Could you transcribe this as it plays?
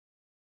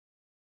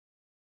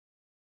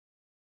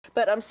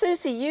But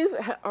Suzy, you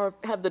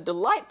have the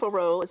delightful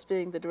role as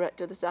being the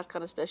director of the South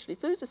Carolina Specialty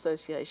Foods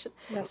Association.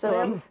 Yes,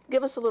 so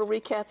give us a little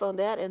recap on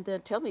that, and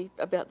then tell me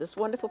about this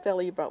wonderful fellow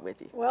you brought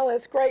with you. Well,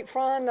 it's great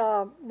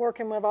fun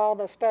working with all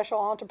the special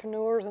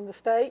entrepreneurs in the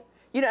state.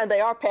 You know, and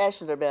they are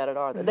passionate about it,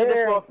 aren't they?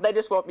 They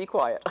just won't be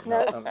quiet.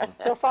 No,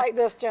 just like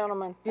this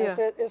gentleman. Yeah.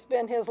 It's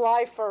been his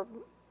life for,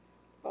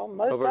 well,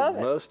 most of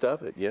it. Most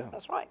of it, yeah.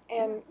 That's right.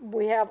 And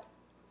we have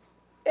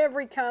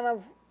every kind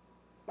of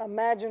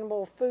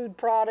imaginable food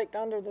product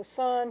under the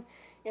sun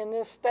in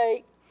this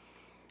state.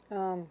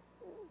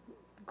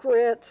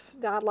 Grits,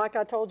 like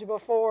I told you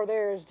before,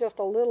 there is just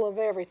a little of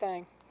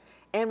everything.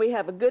 And we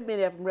have a good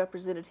many of them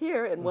represented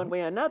here in one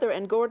way or another.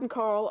 And Gordon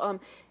Carle,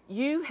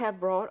 you have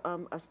brought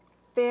a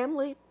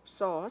family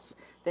sauce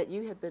that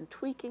you have been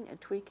tweaking and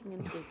tweaking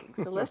and tweaking.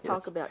 So let's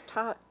talk about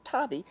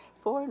Tavi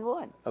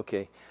 4-in-1.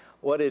 Okay.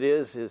 What it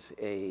is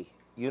a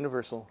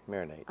universal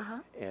marinade.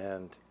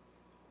 And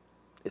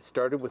it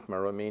started with my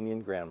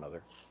Romanian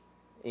grandmother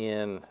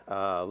in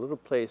a little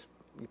place,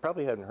 you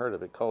probably haven't heard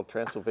of it, called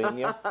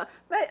Transylvania.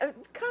 It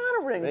kind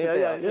of rings a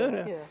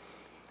bell. Yeah.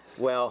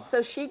 Well,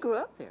 so she grew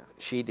up there.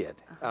 She did.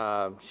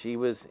 She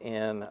was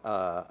in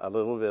a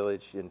little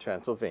village in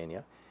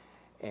Transylvania,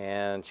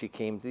 and she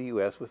came to the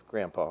U.S. with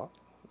Grandpa.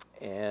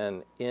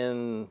 And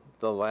in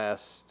the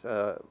last,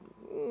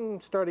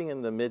 starting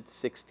in the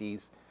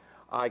mid-'60s,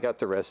 I got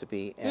the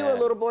recipe. And you were a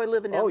little boy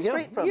living down the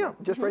street from her. Yeah,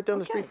 just right down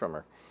the street from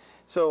her.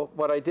 So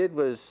what I did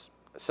was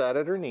sat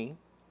at her knee,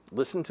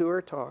 listened to her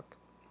talk,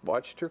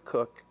 watched her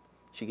cook.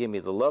 She gave me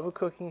the love of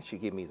cooking. She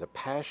gave me the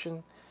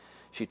passion.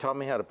 She taught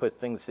me how to put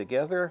things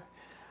together.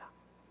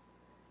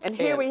 And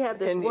here we have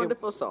this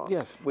wonderful sauce.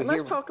 Yes. And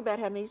let's talk about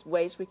how many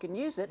ways we can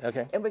use it.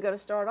 Okay. And we're going to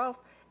start off.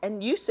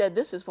 And you said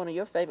this is one of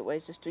your favorite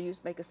ways, is to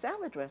make a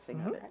salad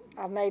dressing of it.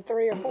 I've made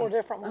 3 or 4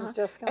 different ones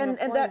just kind of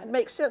And that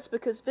makes sense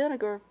because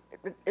vinegar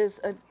is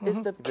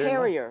the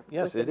carrier.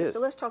 Yes, it is. So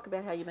let's talk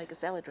about how you make a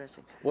salad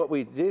dressing. What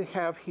we did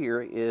have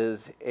here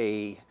is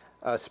a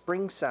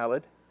spring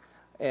salad,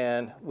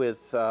 and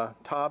with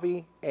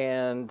Tavi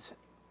and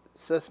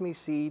sesame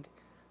seed,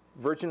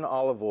 virgin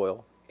olive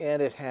oil,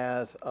 and it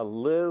has a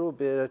little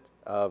bit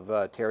of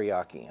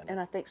teriyaki in it. And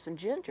I think some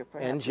ginger,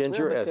 perhaps. And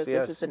ginger, as well, because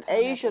this is an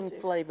Asian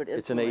flavored influence.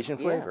 It's an Asian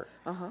flavor.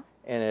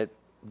 And it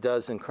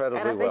does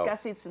incredibly well. And I think I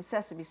see some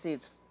sesame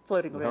seeds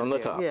floating around on the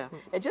there. top. Yeah,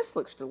 it just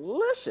looks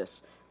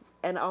delicious,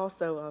 and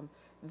also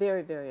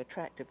very, very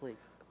attractively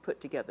put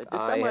together.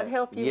 Does someone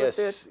help you with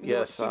this?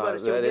 Yes, you want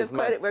to give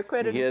credit where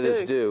credit is due. It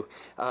is due.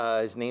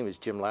 His name is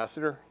Jim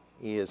Lassiter.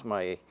 He is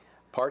my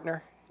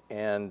partner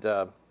and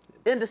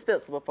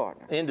indispensable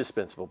partner.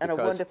 Indispensable. And a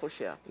wonderful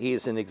chef. He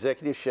is an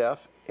executive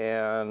chef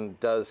and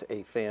does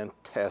a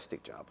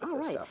fantastic job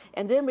with this stuff.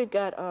 And then we've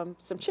got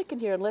some chicken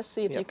here, and let's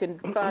see if you can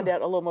find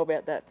out a little more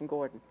about that from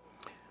Gordon.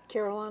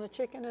 Carolina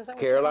chicken, is that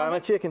what Carolina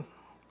chicken.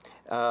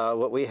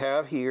 What we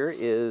have here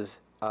is,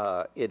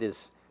 it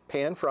is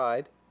pan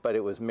fried, but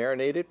it was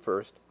marinated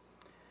first.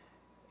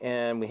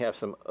 And we have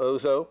some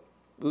ouzo,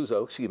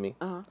 excuse me.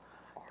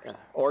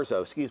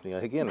 Orzo, excuse me.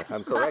 Again,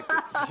 I'm corrected.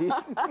 She's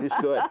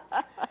good.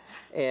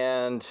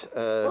 And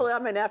well, I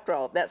mean, after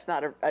all, that's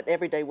not an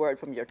everyday word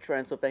from your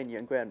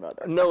Transylvanian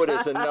grandmother. No, it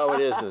isn't. No,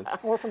 it isn't.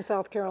 Or from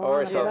South Carolina.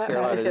 Or South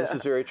Carolina. This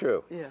is very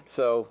true. Yeah.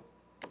 So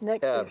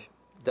next dish.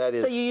 That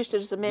is. So you used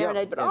it as a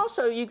marinade, but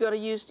also you're going to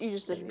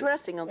use a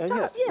dressing on the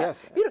top.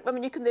 Yes. I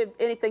mean, you can do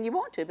anything you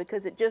want to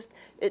because it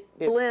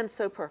blends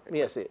so perfectly.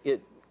 Yes,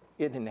 it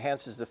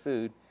enhances the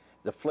food,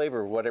 the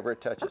flavor of whatever it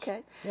touches.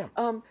 Okay. Yeah.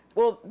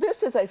 Well,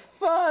 this is a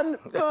fun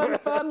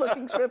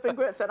looking shrimp and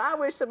grits, and I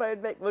wish somebody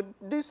would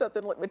do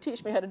something like would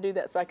teach me how to do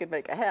that so I could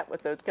make a hat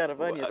with those kind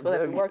of onions. We'll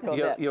have to work on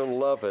that. You'll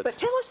love it. But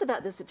tell us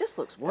about this. It just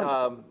looks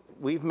wonderful.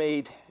 We've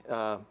made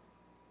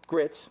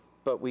grits,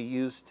 but we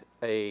used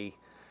a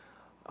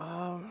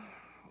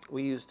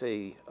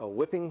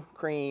whipping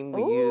cream.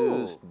 We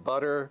used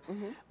butter.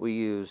 We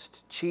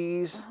used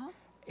cheese.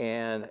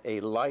 And a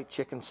light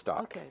chicken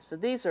stock. Okay, so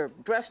these are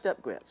dressed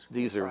up grits.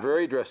 These are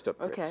very dressed up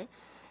grits. Okay.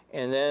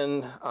 And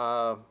then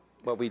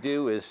what we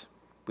do is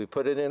we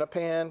put it in a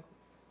pan,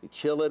 we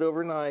chill it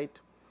overnight,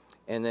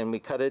 and then we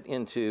cut it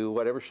into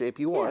whatever shape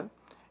you want.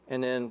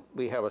 And then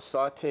we have a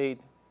sauteed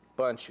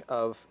bunch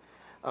of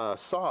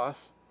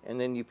sauce, and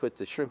then you put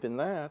the shrimp in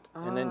that,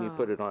 and then you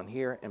put it on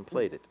here and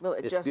plate it. Well,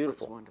 it just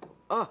beautiful. looks wonderful.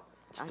 Oh,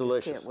 it's I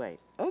delicious. just can't wait.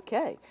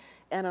 Okay,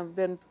 and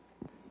then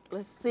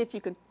let's see if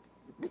you can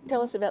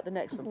tell us about the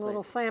next one, please. A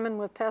little salmon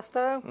with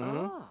pesto.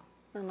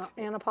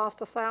 And a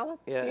pasta salad.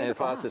 Yeah, and a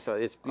pasta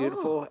salad. It's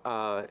beautiful.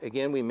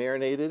 Again, we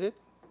marinated it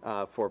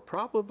for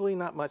probably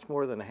not much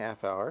more than a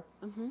half hour.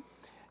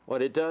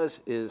 What it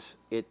does is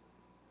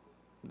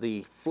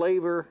the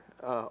flavor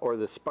or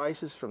the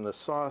spices from the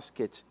sauce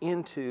gets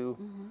into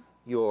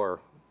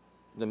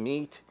the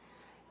meat,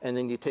 and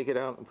then you take it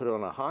out and put it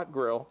on a hot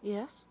grill.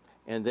 Yes.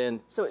 And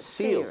then so it's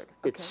sealed. Seared.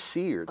 It's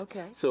seared.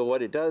 Okay. So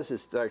what it does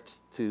is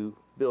starts to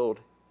build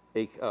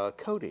a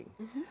coating.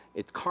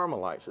 It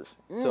caramelizes.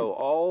 So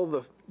all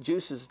the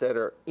juices that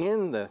are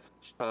in the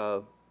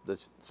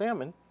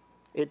salmon,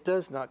 it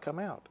does not come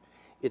out.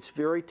 it's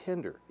very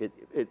tender.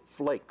 It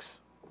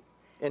flakes,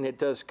 and it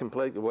does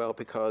completely well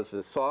because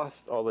the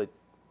sauce, all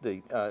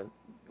the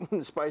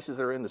spices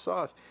that are in the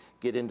sauce,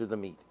 get into the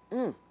meat,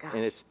 and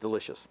it's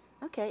delicious.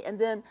 Okay, and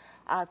then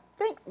I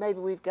think maybe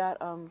we've got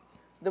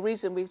the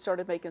reason we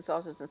started making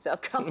sauces in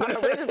South Carolina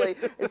originally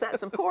is that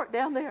some pork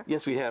down there.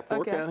 Yes, we have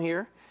pork down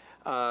here.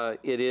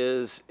 It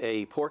is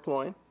a pork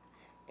loin,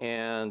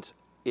 and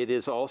it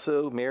is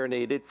also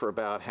marinated for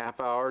about half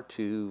hour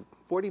to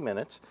 40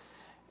 minutes.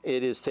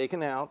 It is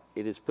taken out,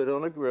 it is put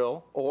on a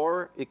grill,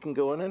 or it can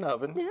go in an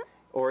oven,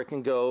 or it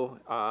can go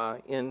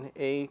in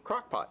a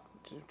crock pot.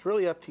 It's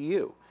really up to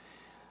you.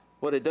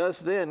 What it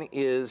does then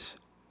is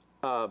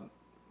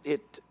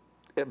it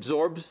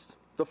absorbs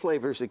the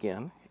flavors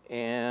again,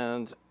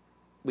 and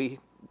we've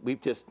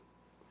just,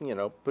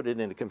 put it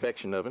in a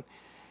convection oven.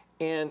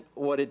 And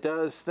what it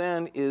does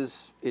then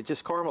is it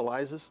just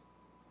caramelizes,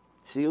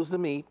 seals the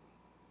meat,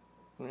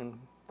 and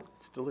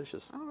it's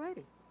delicious. All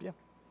righty. Yeah.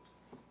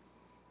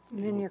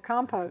 And then your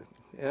compote.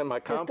 And my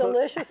It's compote.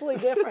 deliciously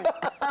different.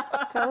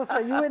 Tell us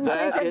what you wouldn't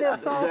think that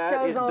this sauce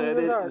goes on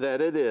dessert.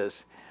 That it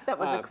is. That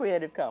was a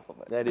creative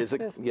compliment. That is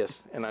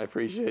yes, and I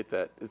appreciate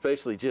that.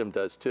 Especially Jim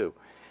does too.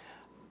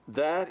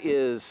 That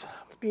is.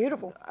 It's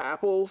beautiful.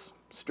 Apples,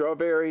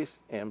 strawberries,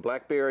 and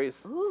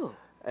blackberries. Ooh.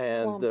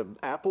 And the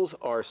apples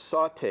are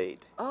sautéed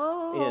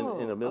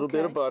in a little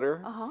bit of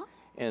butter,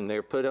 and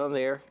they're put on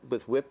there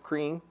with whipped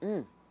cream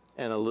and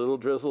a little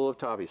drizzle of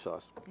Tavi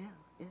sauce. Yeah,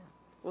 yeah.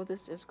 Well,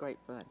 this is great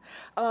fun.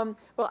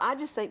 Well, I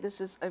just think this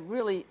is a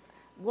really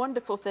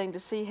wonderful thing to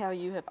see how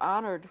you have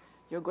honored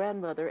your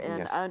grandmother,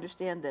 and I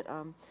understand that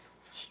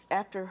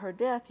after her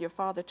death, your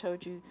father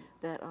told you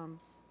that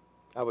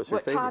I was her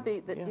favorite.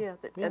 Tavi,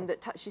 and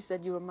that she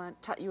said you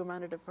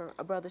reminded of her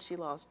a brother she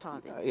lost,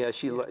 Tavi.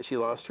 She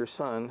lost her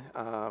son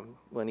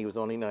when he was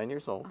only 9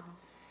 years old,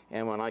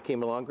 and when I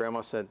came along,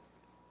 Grandma said,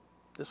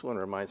 "This one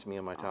reminds me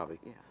of my Tavi."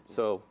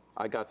 So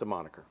I got the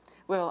moniker.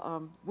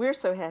 Well, we're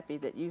so happy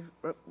that you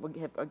are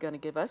going to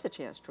give us a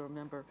chance to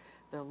remember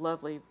the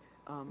lovely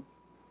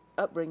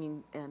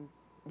upbringing and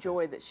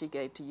joy that she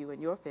gave to you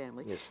and your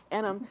family. Yes.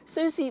 And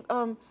Suzy,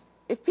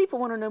 if people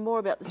want to know more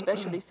about the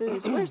specialty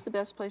foods, where's the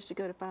best place to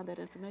go to find that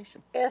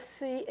information?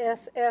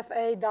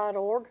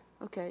 scsfa.org.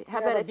 Okay. How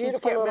about if you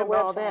can't remember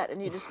all that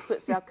and you just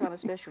put South Carolina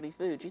Specialty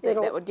Foods? You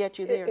think that would get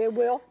you there? It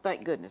will.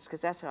 Thank goodness,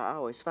 because that's how I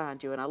always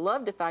find you. And I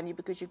love to find you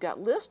because you've got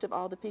a list of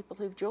all the people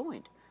who've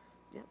joined.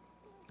 Yep.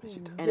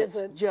 And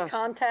it's just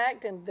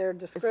contact and their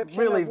description it's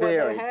really of what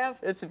varied. they have.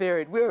 It's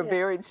varied. We're a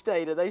varied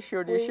state, and they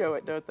sure do show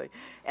it, don't they?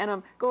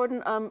 And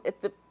Gordon,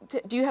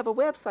 do you have a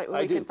website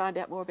where we can find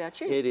out more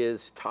about you? It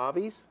is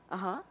Tavi's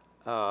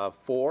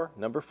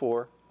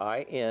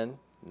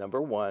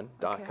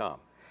 4in1.com.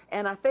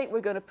 And I think we're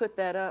going to put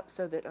that up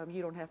so that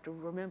you don't have to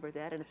remember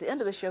that. And at the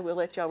end of the show, we'll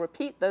let y'all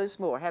repeat those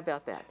more. How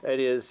about that? It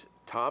is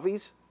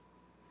Tavi's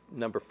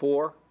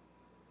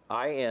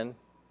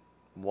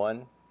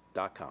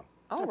 4in1.com.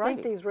 I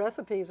think these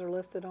recipes are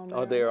listed on there.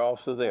 Oh, they're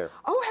also there.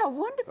 Oh, how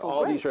wonderful.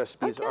 All these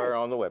recipes are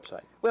on the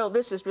website. Well,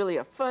 this is really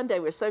a fun day.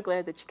 We're so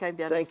glad that you came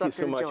down to Sumter to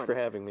join us. Thank you so much for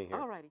having me here.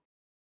 All righty.